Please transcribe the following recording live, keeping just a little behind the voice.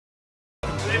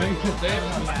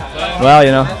Well,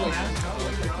 you know.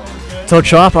 So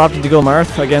Chopp opted to go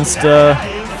Marth against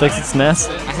FiXiT's Ness.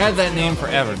 I had that name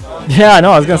forever. Yeah, I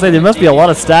know. I was gonna say there must be a lot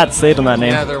of stats saved on that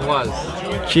name. Yeah, there was.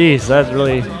 Jeez, that's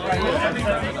really.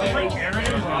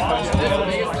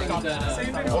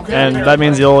 And that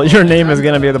means your name is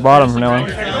gonna be at the bottom from now on.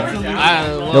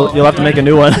 You'll have to make a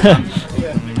new one.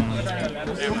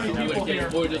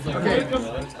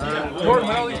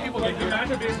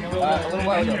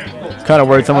 Kind of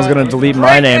worried someone's gonna delete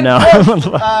my name now.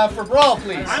 For brawl,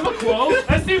 please. I'm a quote.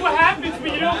 Let's see what happens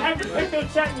when you don't have to pick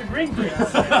those chat in your green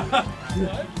greens.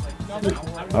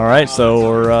 All right, so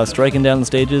we're striking down the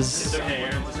stages.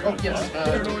 Oh, yes.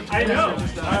 I know.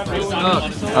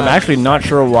 I'm actually not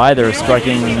sure why they're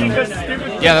striking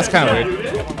Yeah, that's kind of weird.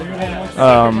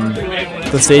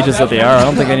 the stages that they are. I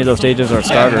don't think any of those stages are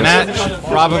starters. Matt should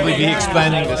probably be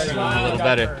explaining this to a little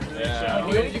better.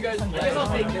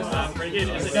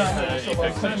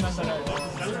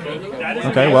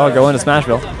 Okay, well, go into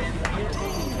Smashville.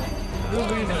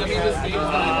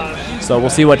 So we'll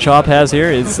see what Chopp has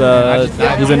here. He's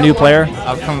a new player.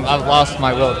 I've lost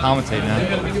my will to commentate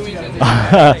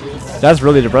now. That's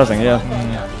really depressing, yeah.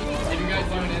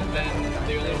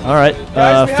 All right,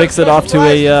 FiXiT off to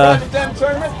a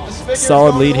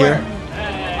solid lead here.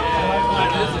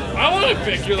 I want a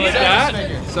figure like that.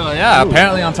 So yeah,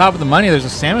 apparently on top of the money, there's a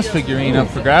Samus figurine up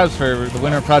for grabs for the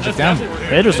winner of Project M.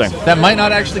 Interesting. That might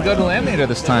not actually go to Laminator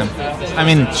this time. I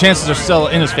mean, chances are still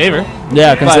in his favor.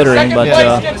 Yeah, considering, but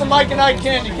Gets a Mike and I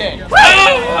candy cane.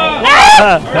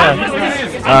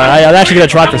 I'm actually gonna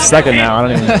try for second now. I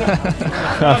don't even.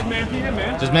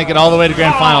 Just make it all the way to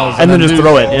grand finals, And then just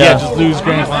throw it. Yeah, just lose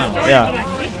grand finals. Yeah.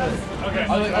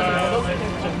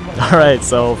 All right,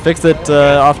 so FiXiT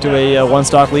off to a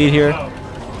one-stock lead here.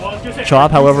 Chopp,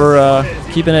 however,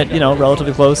 keeping it,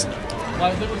 relatively close.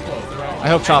 I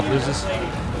hope Chopp loses.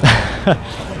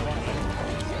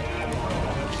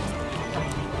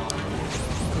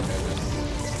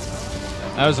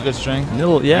 That was a good string.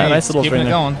 Nice little keeping string it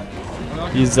there. going.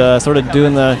 He's sort of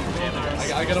doing the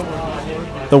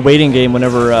waiting game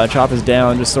whenever Chopp is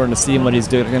down, just sort of seeing what he's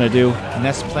going to do.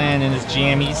 Ness playing in his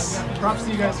jammies. Props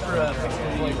to you guys for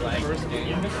first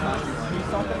game.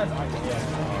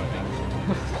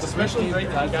 Especially great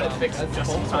that you got it fixed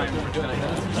just in time.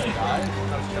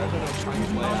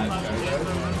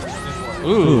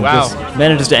 Ooh, wow.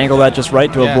 Manages to angle that just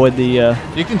right to avoid the...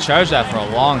 You can charge that for a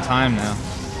long time now.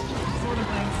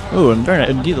 Ooh, and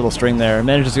very neat little string there.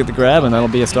 Manages to get the grab, and that'll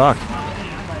be a stock.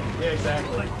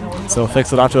 So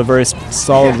FiXiT off to a very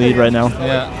solid lead right now.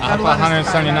 Yeah, up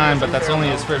 179, but that's only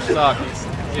his first stock.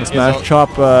 Smash Chopp.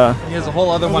 He has a whole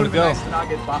other one to go.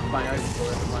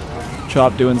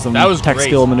 Chopp doing some tech great.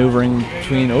 skill maneuvering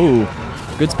between. Ooh,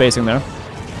 good spacing there.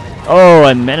 Oh,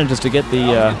 and manages to get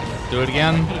the. Do it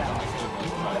again.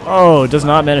 Oh, does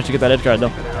not manage to get that edge guard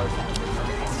though.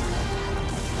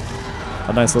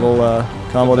 A nice little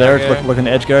combo there, looking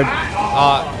to edge guard.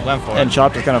 Went for it. And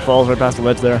Chopp just kind of falls right past the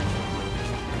ledge there.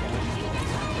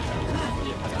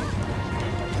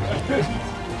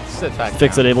 Sit back.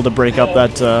 FiXiT able to break up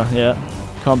that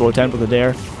combo attempt with a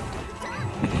dare.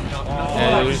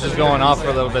 Yeah, he was just going off for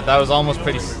a little bit. That was almost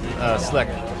pretty slick.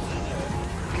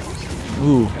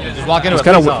 Ooh. Yeah, just walk into it.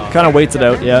 Kind of waits it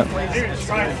out, yeah.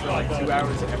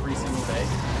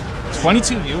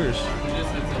 22 viewers.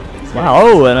 Wow,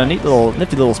 oh, and a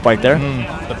nifty little spike there.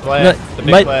 The play, the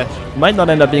big play. Might not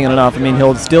end up being enough. I mean,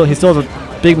 he still has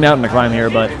a big mountain to climb here,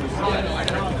 but... We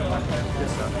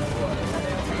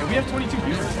have 22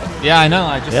 viewers. Yeah, I know,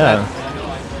 I just said.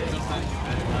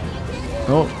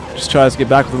 Oh, just tries to get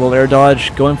back with a little air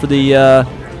dodge, going for the...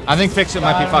 I think FiXiT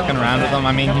might be fucking around with him.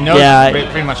 I mean, he knows he's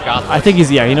pretty much got this. I think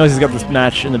he knows he's got this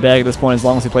match in the bag at this point as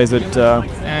long as he plays it.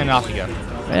 And off he goes.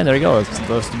 And there he goes.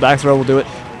 The back throw will do it.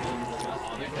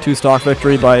 2-stock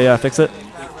victory by FiXiT.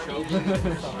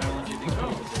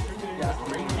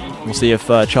 We'll see if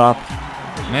Chopp...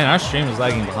 Man, our stream is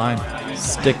lagging behind.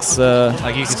 Sticks...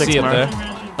 like you can see it there.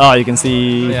 Oh, you can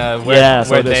see... Yeah,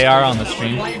 where they are on the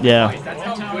stream. Yeah.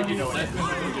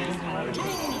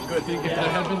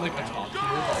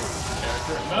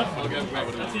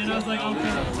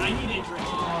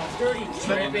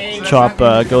 Chopp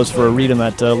goes for a read on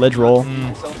that ledge roll.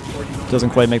 Doesn't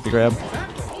quite make the grab.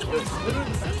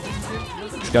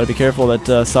 He's got to be careful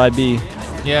that side B.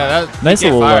 Yeah, nice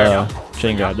little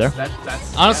chain grab there.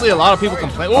 Honestly, a lot of people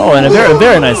complain. Oh, and a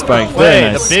very nice spike.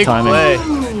 Very nice the big timing. Play.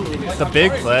 The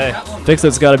big play.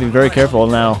 FiXiT's got to be very careful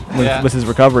now with his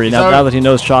recovery. Now that he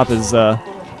knows Chopp is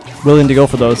willing to go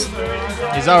for those.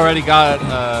 He's already got.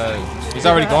 He's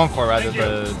already going for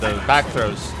the back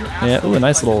throws. Yeah. Ooh, a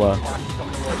nice little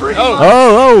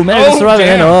Oh, managed to survive it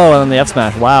in. damn. Oh, and then the F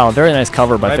smash. Wow, very nice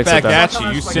cover by Right FiXiT back there. at you.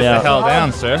 You sit Yeah. the hell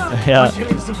down, sir. Yeah.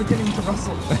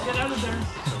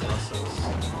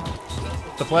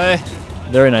 The play.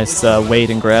 Very nice wait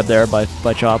and grab there by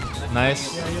Chopp.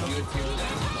 Nice.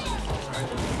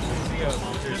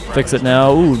 FiXiT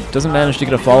now. Ooh, doesn't manage to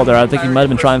get a follow there. I think he might have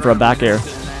been trying for a back air.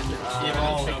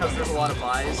 Because there's a lot of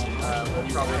buys, we'll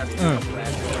probably have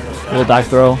to Little back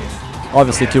throw.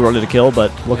 Obviously too early to kill,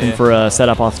 but looking for a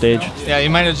setup off stage. Yeah, you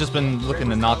might have just been looking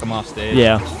to knock him off stage.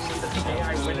 Yeah.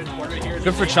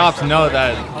 Good for Chopp to know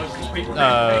that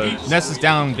Ness's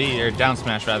down B, or down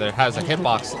smash rather, has a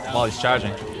hitbox while he's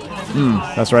charging.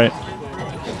 That's right.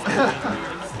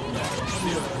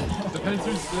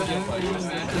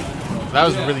 That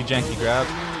was a really janky grab.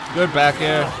 Good back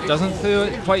air. Doesn't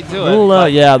quite do it. Little,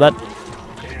 yeah, that.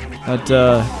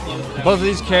 Both of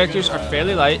these characters are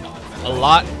fairly light.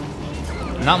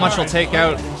 Not much will take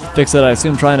out. FiXiT, I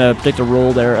assume, trying to predict a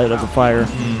roll there out of the fire.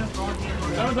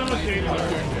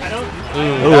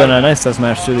 Ooh, and a nice test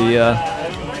smash to the.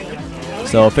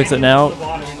 So FiXiT now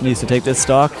needs to take this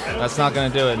stock. That's not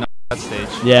going to do it. No, that stage.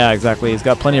 Yeah, exactly. He's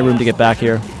got plenty of room to get back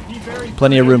here.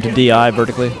 Plenty of room to DI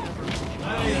vertically.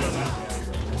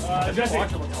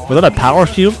 Was that a power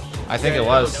shield? I think it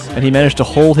was. And he managed to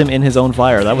hold him in his own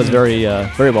fire. That was very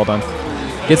well done.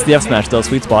 Gets the F smash though,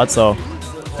 sweet spot. So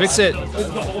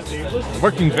FiXiT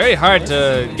working very hard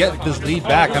to get this lead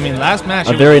back. I mean, last match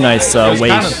a very nice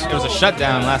wait. It was a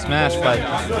shutdown last match, but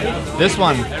this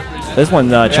one,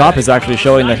 Chopp is actually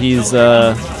showing that he's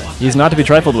not to be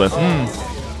trifled with.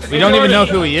 we don't even know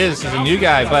who he is. He's a new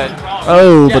guy, but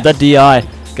But that DI,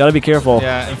 gotta be careful.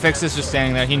 yeah, and FiXiT's just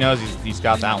standing there. He knows he's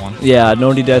got that one. Yeah,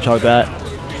 no need to hedgehog that.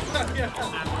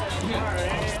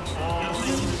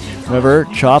 However,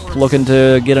 Chopp looking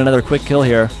to get another quick kill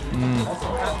here.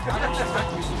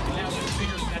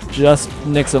 Just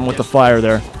nicks him with the fire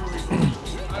there.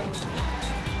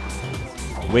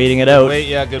 Waiting it out. Wait,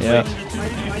 yeah, good wait.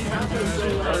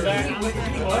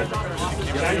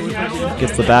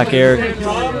 Gets the back air.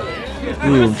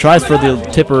 Ooh, tries for the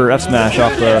tipper F smash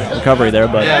off the recovery there,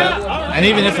 but Yeah, and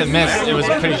even if it missed, it was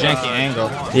a pretty janky angle.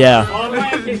 yeah.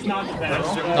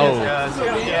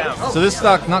 Oh. So this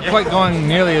stock not quite going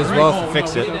nearly as well for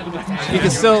FiXiT. He can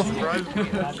still,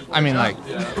 I mean, like,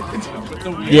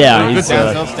 Yeah, good he's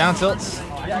down tilts.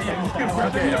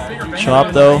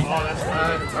 Chopp though.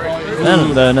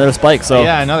 And another spike, so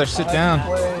Yeah, another sit down.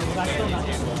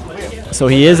 so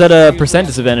he is at a percent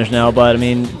disadvantage now, but I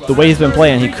mean, the way he's been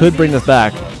playing, he could bring this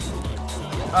back.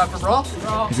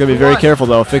 He's gonna be very careful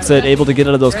though. FiXiT able to get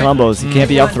out of those combos. He can't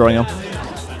be up throwing him.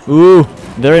 Ooh,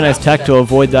 very nice tech to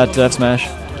avoid that F smash.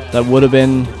 That would have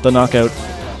been the knockout.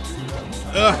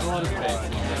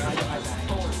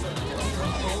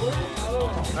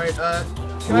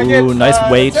 Ooh, nice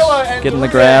weight, getting the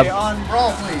grab.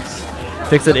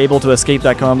 FiXiT able to escape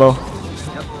that combo.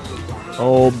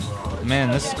 Oh,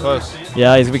 Man, this is close.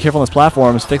 yeah, he's gonna be careful on his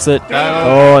platforms. FiXiT.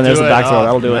 That'll Oh, and there's do the it. back throw. Oh,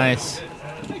 That'll do nice. it.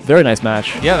 Very nice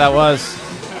match. Yeah, that was.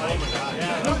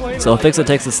 So FiXiT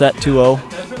takes the set 2-0.